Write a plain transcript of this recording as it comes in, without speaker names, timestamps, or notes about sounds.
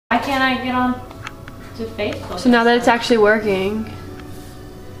can't I get on to Facebook? So now that it's actually working.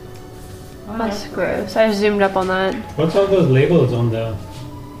 Oh, That's gross. I just zoomed up on that. What's all those labels on the?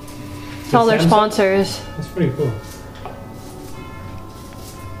 It's all their Samsung? sponsors. That's pretty cool.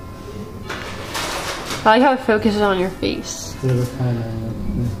 I like how it focuses on your face. Little kind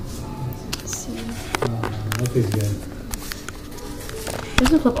of. Let's see. That feels good. It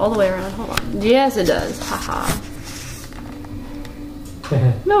doesn't flip all the way around. Hold on. Yes, it does. Haha.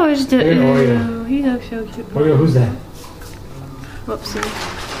 No, I just did. Look at Oreo. Ew, he looks so cute. Oreo, who's that? Whoopsie.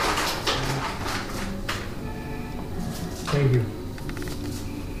 Thank you.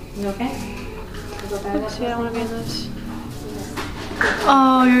 You okay? Whoopsie, I don't want to be in this.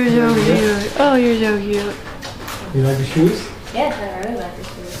 Oh, you're so cute. Oh, you're so cute. You like the shoes? Yes, I really like this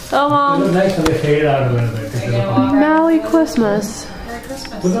shoes. Oh, They look Mom. nice when they fade out a little bit. Are you gonna walk around? Merry Christmas. Merry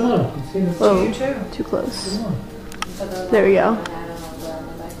Christmas. Put them on. See them? Oh, You too. too close. Put them on. There we go.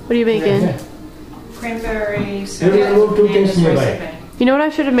 What are you making? Yeah. Cranberry You soda. remove two things from your rice bike. You know what I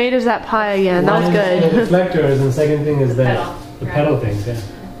should have made is that pie again. That was One is the good. reflectors, and the second thing is the Pedal. pedal things. Yeah.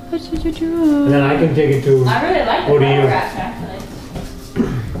 And And then I can take it to. I really like the What do you- photograph actually.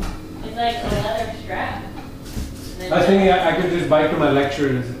 It's like a leather strap. I was thinking I could just bike to my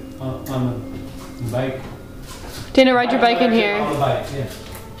lectures on the bike. Dana, ride your bike in On here. the bike, yeah.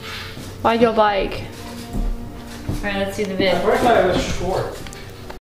 Ride your bike. Alright, let's see the vid. At first I was short.